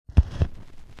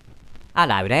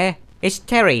Hello there, it's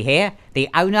Terry here, the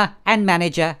owner and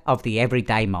manager of the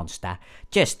Everyday Monster.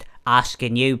 Just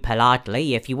asking you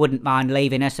politely if you wouldn't mind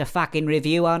leaving us a fucking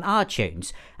review on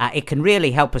iTunes. It can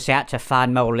really help us out to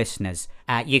find more listeners.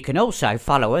 You can also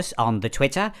follow us on the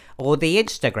Twitter or the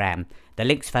Instagram. The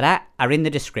links for that are in the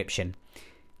description.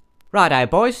 Righto,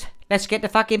 boys, let's get the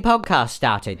fucking podcast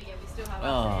started.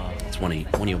 Oh, it's one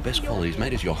of your best qualities,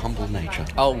 mate, is your humble nature.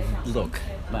 Oh, look,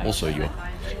 mate. Also, your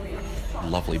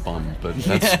lovely bum, but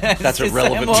that's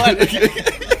irrelevant.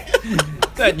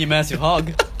 That and your massive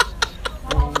hog.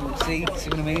 See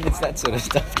what I mean? It's that sort of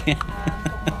stuff.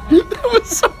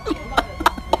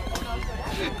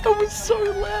 That was so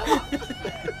loud.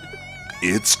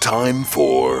 It's time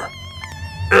for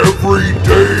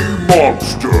Everyday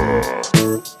Monster.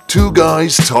 Two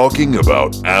guys talking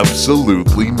about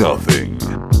absolutely nothing.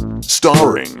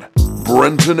 Starring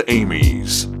Brenton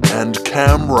Ames and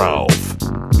Cam Ralph.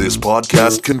 This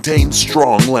podcast contains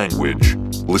strong language.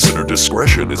 Listener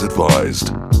discretion is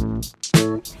advised.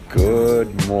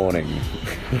 Good morning.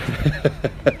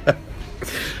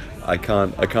 I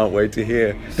can't wait to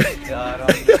hear.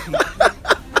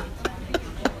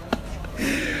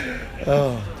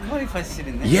 Oh. What if I sit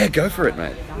in there? Yeah, go for it,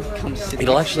 mate. Come sit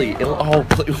Well,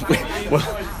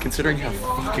 considering how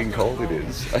fucking cold it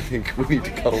is, I think we need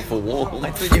to cuddle for warmth.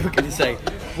 I thought you were going to say,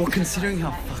 well, considering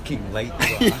how fucking late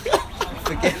you are,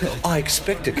 forget it. I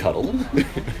expect to cuddle.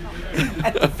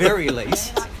 At the very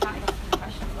least.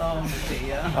 Oh,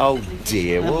 dear. Oh,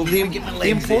 dear. Well, the Get my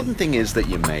legs important thing is that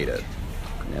you made it.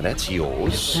 Now, that's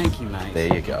yours. Thank you, mate.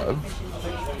 There you go.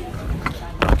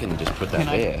 I can just put that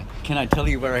there. Can I tell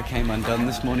you where I came undone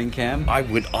this morning, Cam? I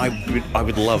would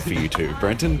love for you to.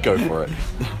 Brenton, go for it.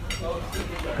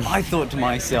 I thought to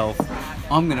myself,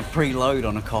 I'm going to preload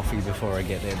on a coffee before I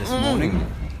get there this morning.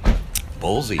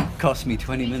 Ballsy. Cost me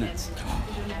 20 minutes.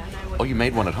 Oh, you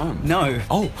made one at home? No.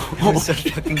 Oh. I was so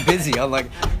fucking busy. I'm like,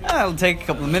 it'll take a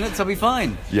couple of minutes, I'll be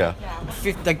fine. Yeah.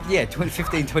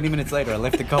 15, 20 minutes later, I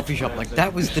left the coffee shop. Like,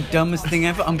 that was the dumbest thing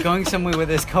ever. I'm going somewhere where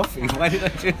there's coffee. Why did I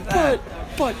do that?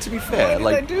 But to be fair,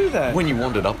 Why did I do that? when you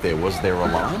wandered up there, was there a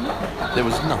line? There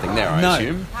was nothing there, I No.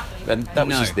 assume. And that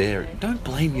was just there. Don't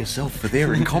blame yourself for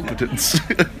their incompetence.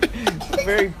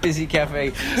 Very busy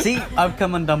cafe. See, I've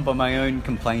come undone by my own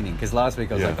complaining, because last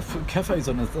week I was like, cafes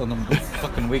on a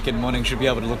fucking weekend morning should be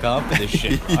able to look after this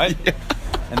shit, right? Yeah.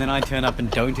 And then I turn up and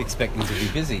don't expect them to be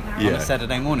busy on a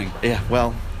Saturday morning. Yeah,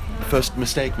 well, first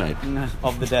mistake, mate.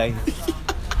 Of the day.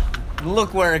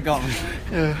 Look where it got me.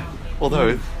 Yeah.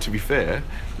 Although, to be fair,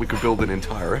 we could build an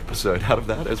entire episode out of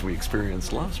that, as we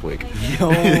experienced last week. Yo.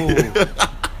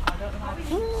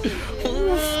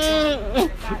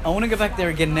 I want to go back there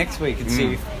again next week and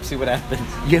see what happens.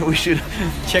 Yeah, we should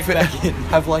Check back in.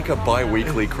 have like a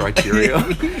bi-weekly criteria.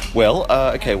 Well,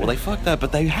 okay, well they fucked that,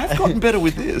 but they have gotten better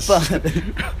with this.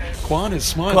 Kwan is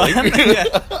smiling. Yeah.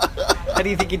 How do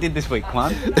you think he did this week,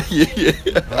 Kwan?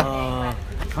 Yeah.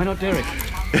 Why not Derek?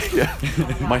 Yeah.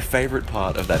 My favourite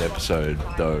part of that episode,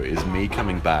 though, is me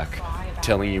coming back,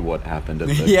 telling you what happened at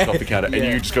the coffee counter, and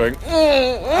you just going,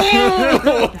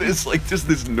 there's like just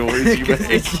this noise you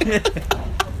make.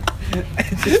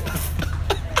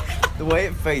 The way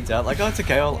it fades out, like, oh, it's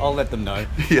okay, I'll let them know.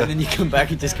 Yeah. And then you come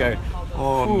back and just go,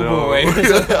 Oh, ooh, no. boy.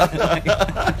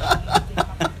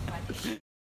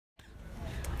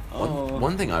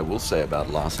 One thing I will say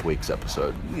about last week's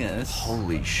episode, Yes.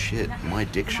 holy shit, my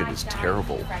diction is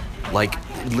terrible. Like,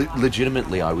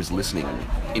 legitimately, I was listening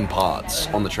in parts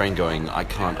on the train going, I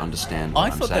can't understand what I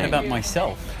I'm thought saying. that about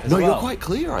myself as No, well. you're quite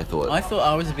clear, I thought. I thought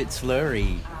I was a bit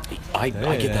slurry. I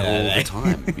get that all the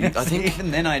time. I think... Even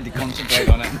then I had to concentrate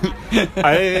on it.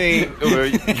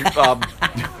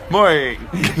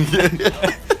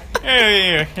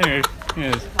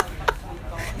 Yes.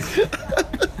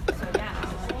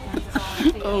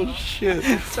 Oh shit!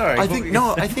 Sorry. I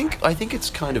think it's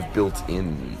kind of built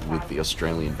in with the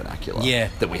Australian vernacular. Yeah.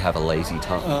 That we have a lazy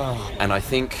tongue, and I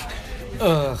think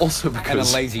also And a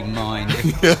because, lazy mind.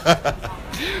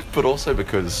 but also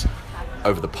because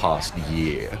over the past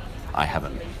year I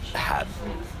haven't had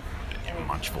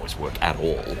much voice work at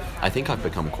all. I think I've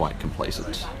become quite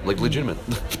complacent. Like, legitimate.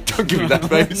 Don't give me that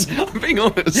face. I'm being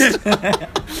honest.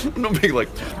 I'm not being like,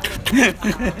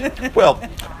 well,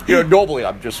 normally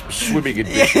I'm just swimming in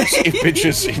bitches. If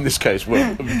bitches, in this case,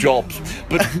 were jobs.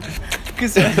 But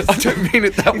Because I don't mean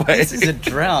it that way. this is a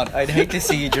drought. I'd hate to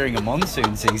see you during a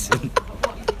monsoon season.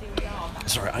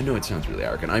 Sorry, I know it sounds really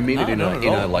arrogant. I mean it in not a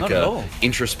at all, like not at a all.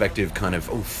 introspective kind of,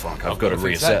 oh fuck, I've got to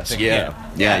fix that reassess. thing,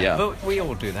 Yeah. But we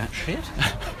all do that shit.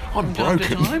 I'm Time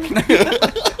to broken. time.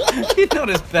 You're not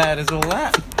as bad as all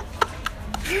that.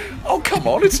 Oh, come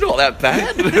on, it's not that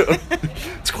bad.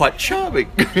 It's quite charming.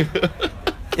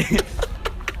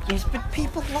 Yes, but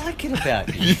people like it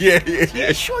about you.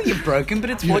 yeah. Sure, you're broken,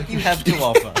 but it's what you have to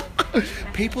offer.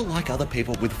 People like other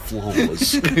people with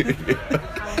flaws.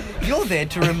 You're there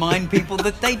to remind people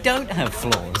that they don't have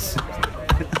flaws.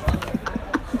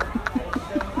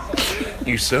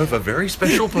 You serve a very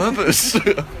special purpose.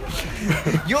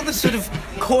 You're the sort of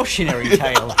cautionary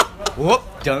tale. Whoop,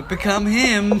 don't become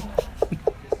him.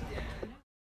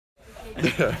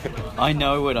 I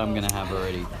know what I'm going to have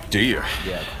already. Do you?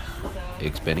 Yeah.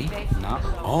 Eggs Benny? No.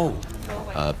 Oh.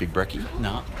 Big Brekkie?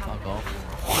 No. Fuck off.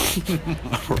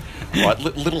 Right,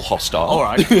 little hostile. All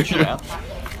right, push it out.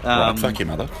 Right, fuck your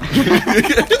mother.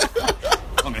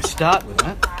 I'm going to start with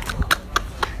that.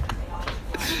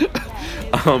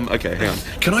 Okay, hang on.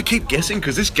 Can I keep guessing?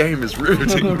 Because this game is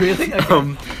riveting. Really?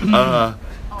 Okay.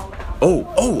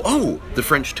 The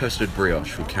French toasted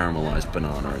brioche with caramelized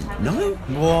banana. And no?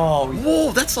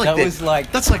 Whoa, That's like that their, was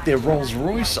like that's like their Rolls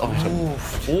Royce item.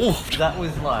 Oh, that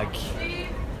was like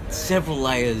several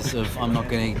layers of I'm not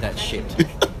going to eat that shit.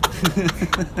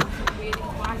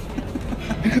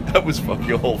 that was fuck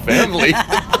your whole family.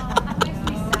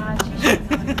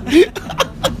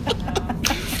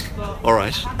 All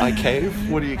right, I cave.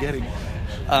 What are you getting?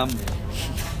 I've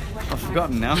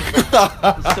forgotten now.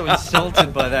 I'm so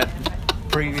insulted by that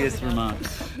previous remark.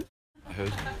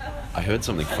 I heard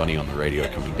something funny on the radio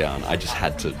coming down. I just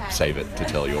had to save it to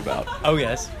tell you about. Oh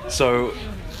yes, So,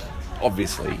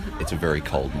 obviously, it's a very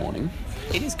cold morning.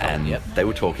 it is cold. And Yep. they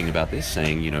were talking about this,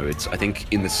 saying, it's, I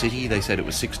think in the city they said it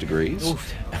was 6 degrees.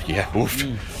 Oof. Yeah, oof.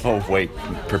 Oh, wait,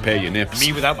 prepare your nips.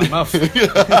 Me without my muff. Let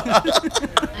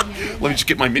me just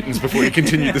get my mittens before you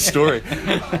continue the story.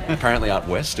 Apparently out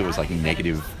west it was like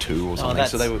 -2 or something,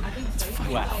 so they were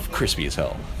Wow. crispy as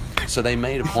hell. So they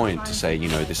made a point to say,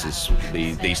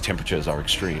 these temperatures are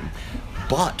extreme.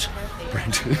 But,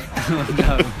 Brendan,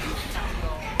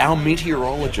 our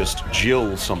meteorologist,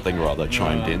 Jill something or other,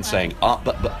 chimed in saying,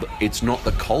 but it's not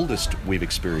the coldest we've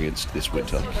experienced this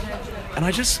winter. And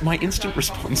my instant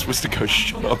response was to go,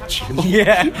 shut up, Jill.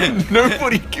 Yeah.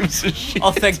 Nobody gives a shit.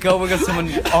 Oh, thank God we got someone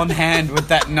on hand with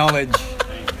that knowledge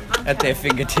at their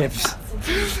fingertips.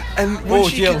 And when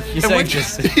Jill, you're saying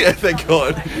this. Yeah, thank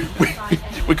God.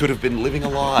 We could have been living a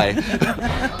lie.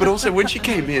 But also, when she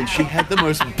came in, she had the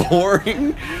most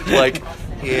boring,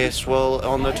 yes, well,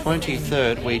 on the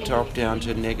 23rd, we dropped down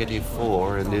to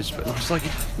 -4, and this... I was like,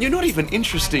 you're not even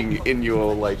interesting in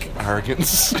your,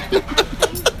 arrogance.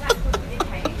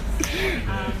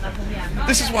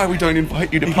 This is why we don't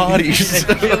invite you to parties.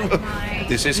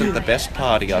 This isn't the best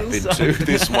party I've been to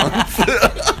this month.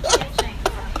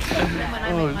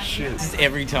 Oh, shit. Just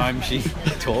every time she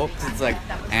talks, it's like,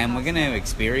 and we're going to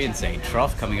experience a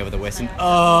trough coming over the western.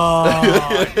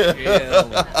 Oh,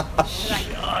 Jill.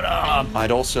 Shut up.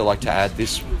 I'd also like to add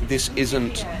this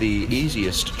isn't the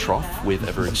easiest trough we've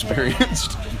ever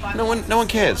experienced. No one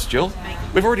cares, Jill.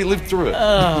 We've already lived through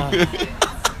it.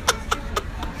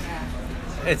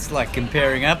 It's like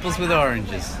comparing apples with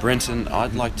oranges. Brenton,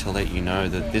 I'd like to let you know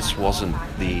that this wasn't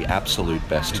the absolute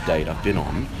best date I've been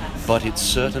on, but it's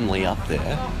certainly up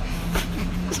there.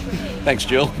 Thanks,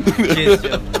 Jill. Cheers,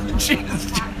 Jill.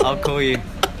 Cheers, Jill. I'll call you.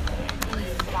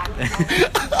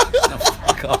 No,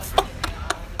 fuck off.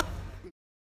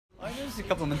 I noticed a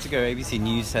couple of months ago ABC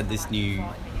News had this new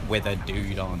weather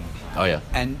dude on. Oh, yeah.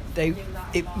 And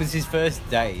it was his first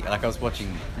day. I was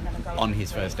watching on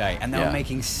his first day, and they were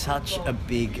making such a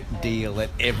big deal at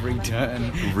every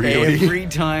turn. Really? Every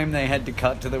time they had to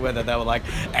cut to the weather, they were like,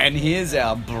 and here's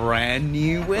our brand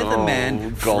new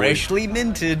weatherman, freshly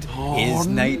minted. Here's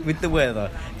Nate with the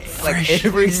weather.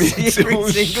 Every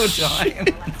single time.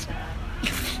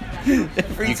 You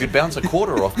could bounce a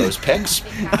quarter off those pecs.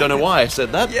 Don't know why I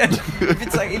said that. Yeah,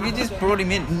 if you just brought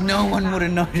him in, no one would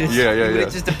have noticed. Yeah. He would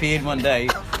have just appeared one day,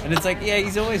 and it's like, yeah,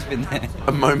 he's always been there.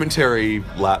 A momentary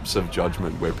lapse of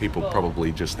judgment where people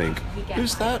probably just think,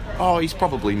 who's that? Oh, he's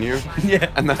probably new. Yeah.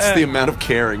 And that's the amount of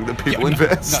caring that people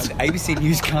invest. No, ABC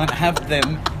News can't have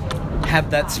them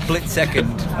have that split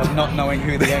second of not knowing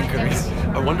who the anchor is.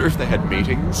 I wonder if they had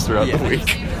meetings throughout the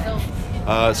week.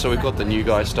 So we've got the new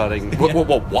guy starting...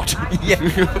 What? Yeah.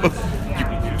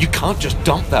 You can't just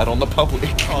dump that on the public.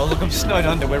 Oh, look, I'm snowed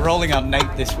under. We're rolling out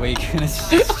Nate this week, and it's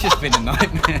just been a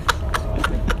nightmare.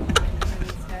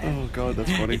 Oh, God,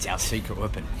 that's funny. It's our secret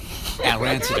weapon. Our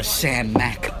answer to Sam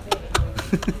Mack.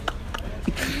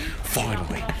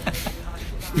 Finally.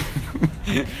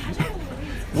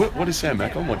 What is Sam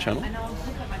Mack on? What channel?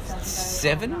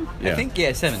 7? Yeah. I think,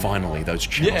 7. Finally, those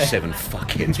Channel 7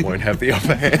 fuckheads won't have the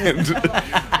upper hand.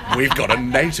 We've got a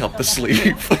Nate up the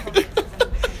sleeve.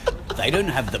 They don't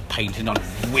have the painted on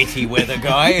witty weather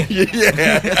guy.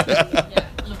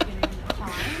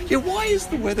 Yeah, why is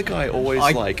the weather guy always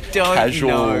I like don't casual?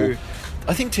 know.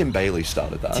 I think Tim Bailey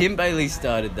started that. Tim Bailey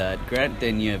started that. Grant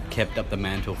Denyer kept up the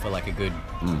mantle for like a good,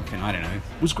 I don't know.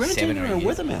 Was Grant 7 Denyer or a 8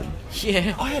 years. weatherman?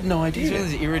 Yeah. I had no He's one of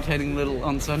idea. those irritating little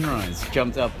on Sunrise.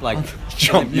 Jumped up like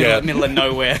Jumped, in the middle, yeah. middle of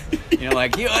nowhere. You know,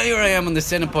 like here I am on the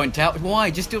Centrepoint Tower. Why?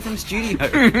 Just do it from studio.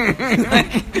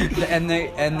 and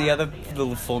the other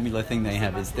little formula thing they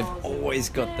have is they've always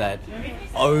got that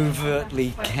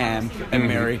overtly camp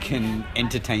American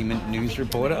entertainment news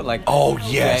reporter, like Oh,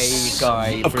 yes. gay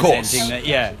guy Of course. presenting that.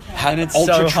 Yeah, and it's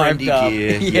Ultra so hyped trendy up.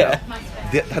 gear. Yeah.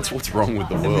 That's what's wrong with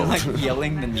the They're world. like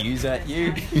yelling the news at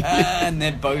you, and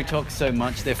they're Botox so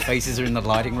much their faces are in the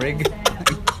lighting rig.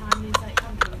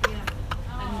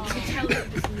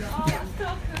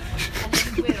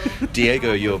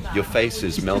 Diego, your face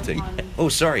is melting. Oh,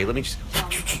 sorry. Let me just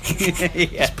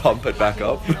just pump it back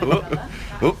up.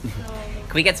 Oh.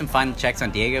 Can we get some final checks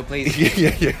on Diego, please?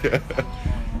 Yeah.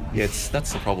 Yeah,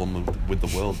 that's the problem with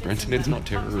the world, Brenton. It's not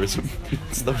terrorism.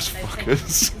 It's those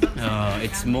fuckers. Oh,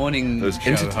 it's morning Those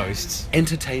show hosts.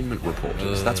 Entertainment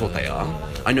reporters. That's what they are.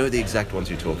 I know the exact ones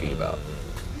you're talking about.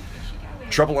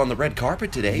 Trouble on the red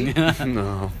carpet today?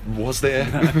 No. Was there?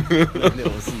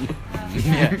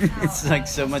 Yeah, it's like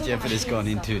so much effort has gone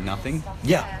into nothing.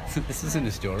 Yeah. This isn't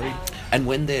a story. And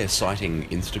when they're citing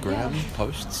Instagram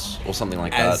posts or something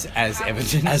like As that.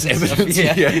 evidence. As and stuff. evidence,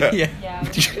 yeah.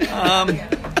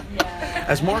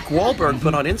 As Mark Wahlberg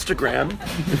put on Instagram,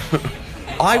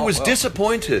 I was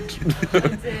disappointed.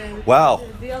 Wow.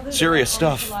 Serious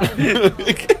stuff.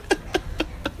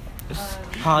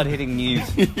 Hard-hitting news.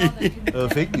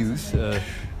 Fake news.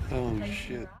 Oh,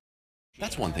 shit.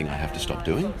 That's one thing I have to stop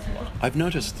doing. I've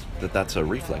noticed that that's a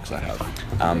reflex I have.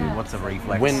 What's a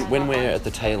reflex? When we're at the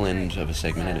tail end of a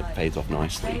segment and it fades off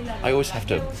nicely, I always have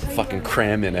to fucking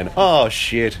cram in and, oh,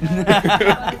 shit.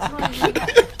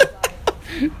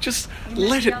 Just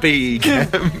let it be, Cam.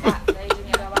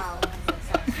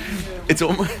 It's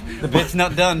almost... The bit's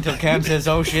not done till Cam says,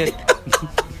 "Oh shit."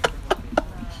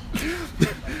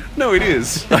 No, it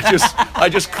is. I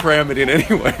just cram it in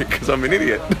anyway because I'm an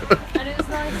idiot.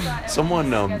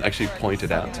 Someone actually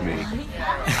pointed out to me,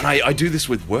 and I do this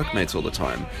with workmates all the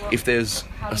time. If there's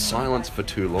a silence for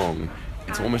too long,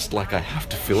 it's almost like I have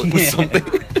to fill it with something.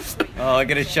 Oh, I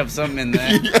gotta shove something in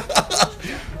there.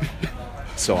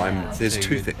 So there's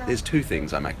too there's two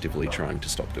things I'm actively trying to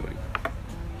stop doing.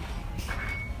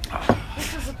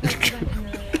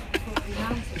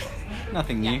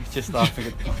 Nothing new, just laughing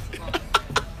at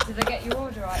Did they get your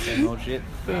order right? the old shit.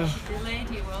 The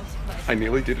lady wants to play. I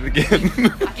nearly did it again.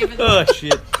 Give it Oh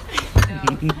shit.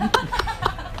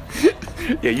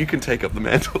 Yeah, you can take up the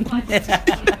mantle.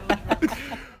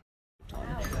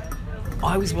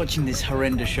 I was watching this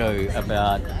horrendous show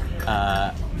about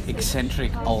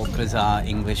eccentric, old, bizarre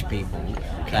English people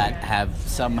that have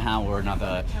somehow or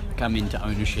another come into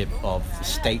ownership of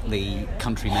stately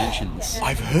country mansions.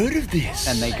 I've heard of this.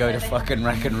 And they go to fucking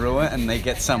rack and ruin, and they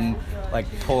get some like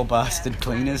poor bastard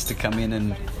cleaners to come in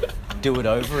and do it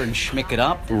over and schmick it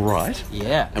up. Right.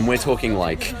 Yeah. And we're talking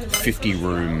like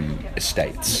 50-room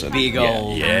estates. and- Big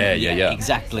old... Yeah.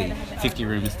 Exactly.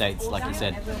 50-room estates, like you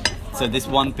said. So this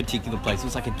one particular place, it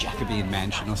was like a Jacobean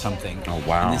mansion or something. Oh,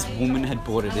 wow. And this woman had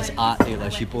bought it, this art dealer,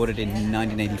 she bought it in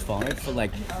 1985 for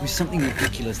like, it was something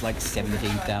ridiculous, like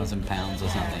 £17,000 or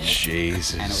something.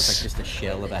 Jesus. And it was like just a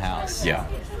shell of a house. Yeah.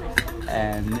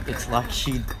 And it's like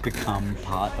she'd become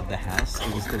part of the house.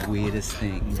 It was the weirdest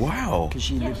thing. Wow. Because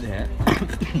she lived there.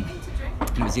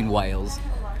 It was in Wales,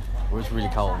 where it was really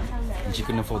cold, and she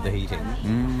couldn't afford the heating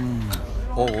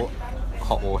or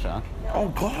hot water. Oh,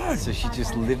 God. So she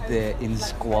just lived there in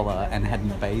squalor and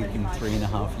hadn't bathed in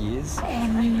 3.5 years. Oh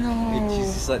no!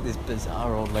 She's just like this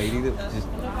bizarre old lady that was just.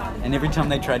 And every time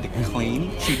they tried to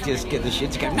clean, she'd just get the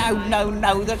shits go.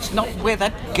 No, that's not where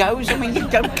that goes. I mean, you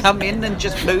don't come in and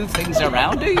just move things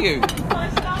around, do you?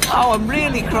 Oh, I'm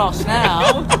really cross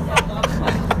now.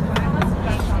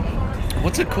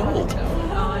 What's it called?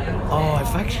 Oh,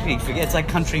 I've actually forget. It's like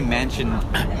Country Mansion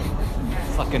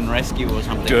fucking Rescue or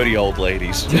something. Dirty old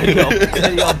ladies. dirty old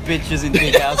bitches in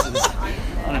big houses.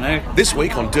 I don't know. This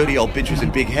week on Dirty Old Bitches in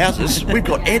Big Houses, we've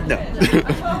got Edna.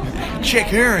 Check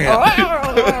her out.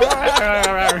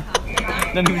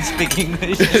 Don't even speak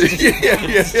English.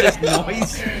 It's just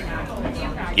noise.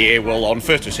 Yeah, well, on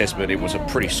first assessment, it was a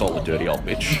pretty solid dirty old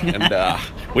bitch, and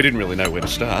we didn't really know where to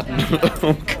start.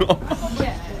 Oh, God.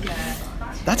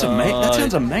 That's amazing. That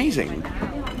sounds amazing.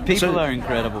 People are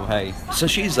incredible, hey. So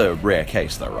she's a rare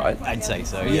case, though, right? I'd say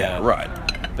so, Yeah, right.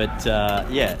 But,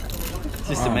 yeah.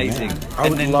 Just amazing. man. I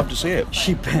And would then love to see it.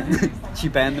 She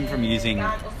banned them from using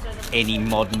any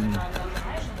modern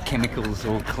chemicals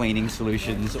or cleaning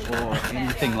solutions or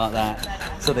anything like that.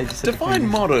 So they just Define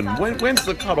modern. When's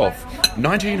the cutoff?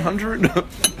 1900?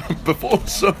 Before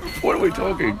soap? What are we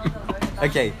talking?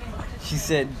 Okay, she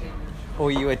said all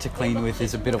you had to clean with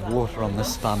is a bit of water on the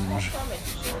sponge.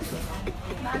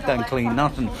 It don't clean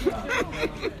nothing.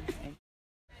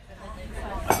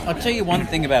 I'll tell you one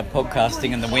thing about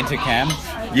podcasting in the winter, Cam.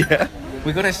 Yeah.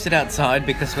 We got to sit outside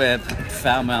because we're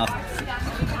foul-mouthed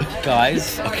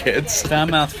guys. Fuckheads.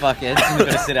 Foul-mouthed fuckheads, and we've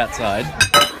got to sit outside.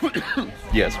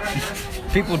 Yes.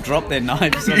 People drop their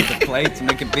knives onto the plates and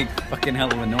make a big fucking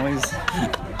hell of a noise.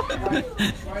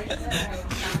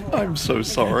 I'm so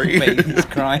sorry. Babies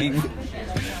crying.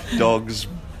 Dogs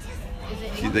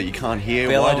that you can't hear.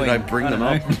 Bellowing. Why did I bring them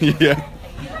up? don't Yeah.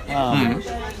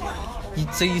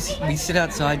 We sit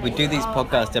outside, we do these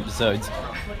podcast episodes,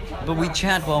 but we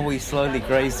chat while we slowly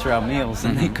graze through our meals,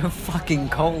 and they go fucking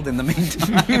cold in the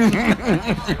meantime.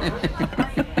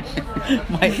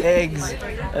 My eggs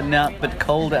are not but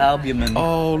cold albumin.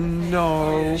 Oh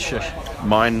no. Shush.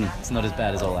 Mine. It's not as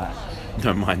bad as all that.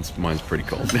 No, mine's pretty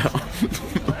cold now.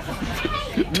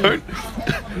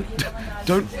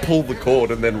 Don't pull the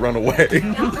cord and then run away.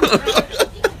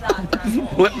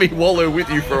 Let me wallow with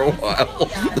you for a while.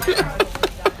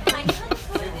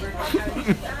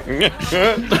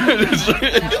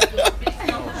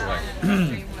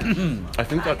 I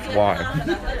think that's why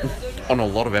on a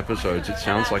lot of episodes it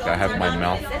sounds like I have my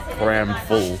mouth crammed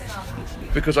full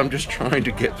because I'm just trying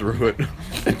to get through it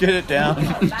and get it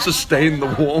down, sustain the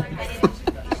warmth.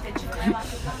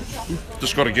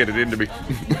 Just got to get it into me.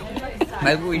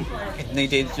 Maybe we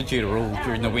need to institute a rule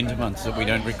during the winter months that we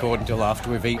don't record until after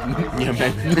we've eaten. Yeah,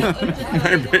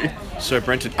 maybe. Maybe. So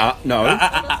Brenton, no,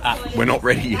 we're not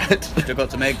ready yet. Still got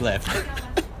some egg left.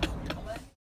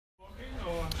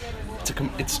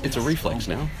 It's a reflex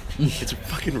now. It's a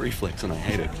fucking reflex, and I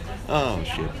hate it. Oh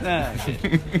shit!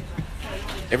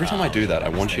 Every time I do that, I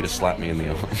want you to slap me in the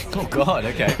arm. Oh God,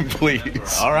 okay.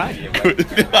 Please. All right.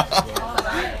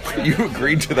 You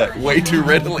agreed to that way too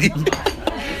readily.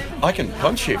 I can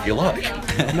punch you if you like.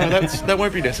 No, that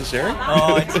won't be necessary.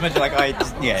 Oh, it's much like I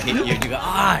just, hit you and you go,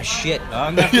 shit,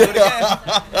 I'm going to do it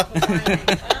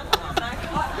again.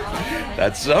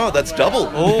 That's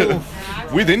double. Oh.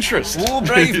 With interest. Oh,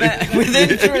 brave man, with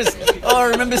interest. Oh, I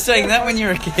remember saying that when you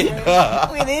were a kid.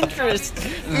 With interest.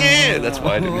 Yeah, that's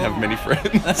why I didn't have many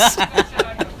friends.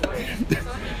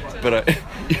 But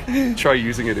I try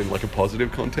using it in like a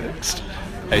positive context.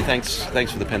 Hey,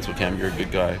 thanks for the pencil, Cam. You're a good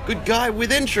guy. Good guy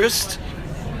with interest.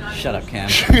 Shut up, Cam.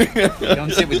 Go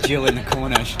and sit with Jill in the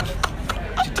corner.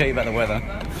 She'll tell you about the weather.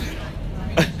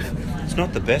 It's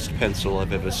not the best pencil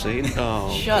I've ever seen.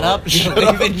 Oh, Shut God. up, Jill.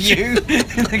 Even you.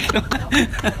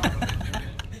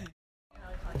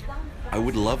 I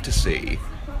would love to see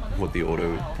what the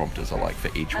auto prompters are like for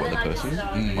each weather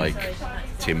person. Like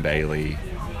Tim Bailey.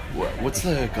 What's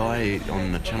the guy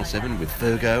on Channel 7 with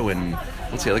Fergo and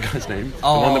what's the other guy's name? The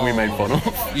one that we made fun of.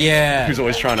 Yeah. Who's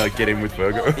always trying to get in with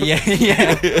Fergo. Yeah.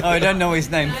 Oh, I don't know his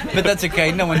name, but that's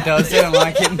okay. No one does. They don't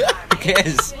like him. Who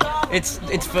cares? It's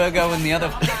Fergo and the other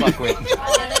fuckwit.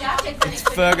 It's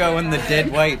Fergo and the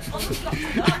dead weight.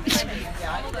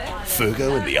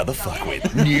 Fergo and the other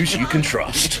fuckwit. News you can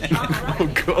trust.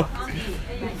 Oh God.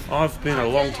 I've been a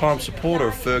long time supporter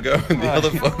of Fergo and the other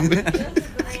fuckwit.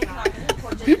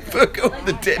 Fergo and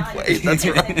the dead weight, that's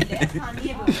right.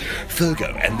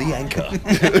 Fergo and the anchor.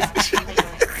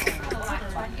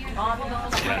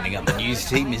 Rounding up the news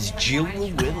team is Jill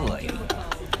the weather lady.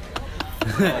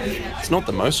 It's not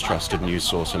the most trusted news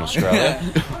source in Australia.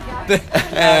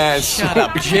 Shut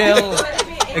up, Jill.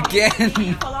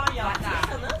 Again.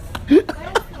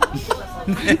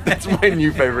 That's my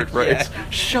new favourite phrase. Yeah.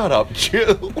 Shut up,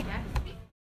 Jill.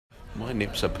 My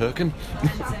nips are perking.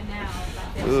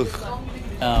 Ugh.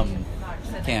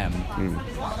 Cam,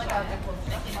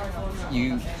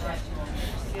 you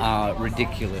are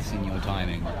ridiculous in your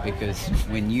timing because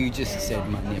when you just said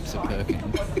my nips are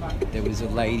perking, there was a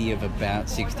lady of about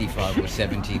 65 or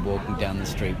 70 walking down the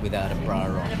street without a bra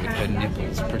on with her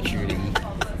nipples protruding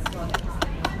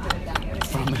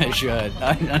from her shirt.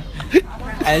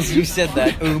 As you said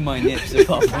that, oh, my nips are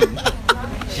popping,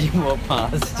 she walked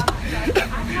past.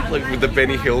 Like with the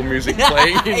Benny Hill music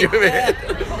playing in your head.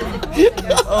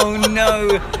 Oh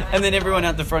no! And then everyone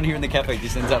out the front here in the cafe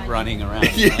just ends up running around.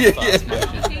 Fast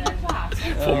motion.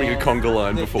 Forming a conga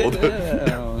line before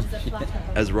the... Oh, shit.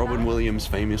 As Robin Williams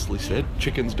famously said,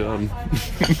 chicken's done.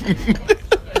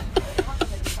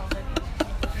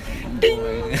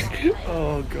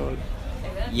 Oh God.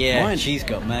 Yeah, Mine. she's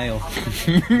got mail.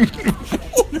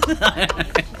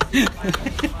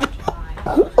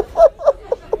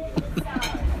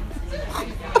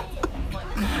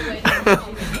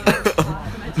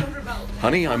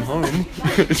 Honey, I'm home.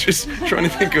 Just trying to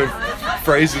think of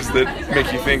phrases that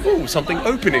make you think, oh, something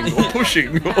opening or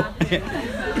pushing.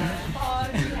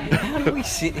 How do we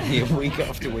sit here week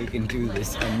after week and do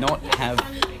this and not have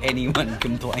anyone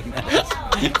complain at us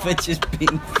for just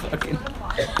being fucking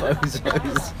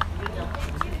bozos?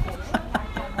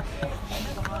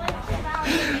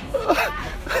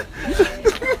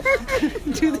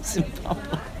 Do this in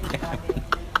public.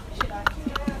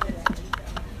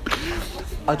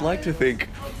 I'd like to think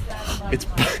it's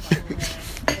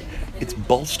it's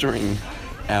bolstering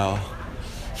our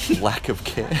lack of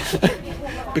care.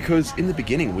 Because in the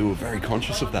beginning we were very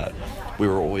conscious of that. We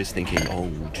were always thinking, oh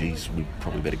geez, we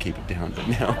probably better keep it down. But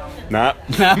now, nah.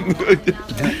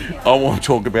 I won't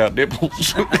talk about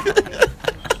nipples.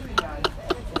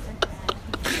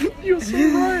 You're so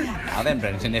right. Now then,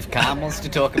 Brenton, if Cam wants to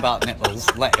talk about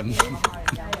nipples, let him.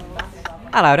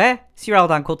 Hello there, it's your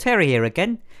old Uncle Terry here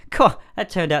again. God, that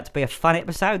turned out to be a fun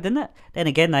episode, didn't it? Then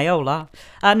again, they all are.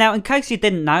 Now, in case you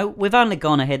didn't know, we've only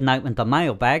gone ahead and opened the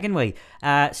mailbag, haven't we?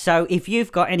 So if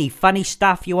you've got any funny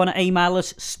stuff you want to email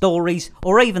us, stories,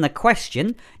 or even a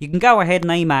question, you can go ahead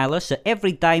and email us at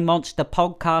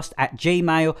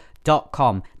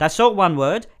everydaymonsterpodcast@gmail.com. That's all one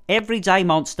word,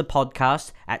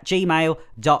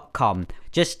 everydaymonsterpodcast@gmail.com.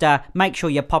 Just make sure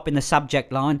you pop in the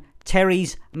subject line,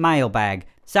 Terry's Mailbag.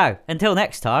 So, until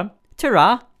next time,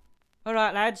 ta-ra!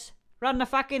 Alright lads, run the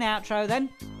fucking outro then.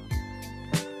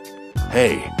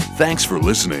 Hey, thanks for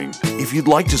listening. If you'd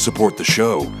like to support the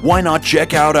show, why not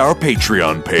check out our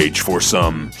Patreon page for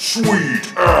some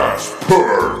sweet-ass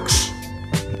perks?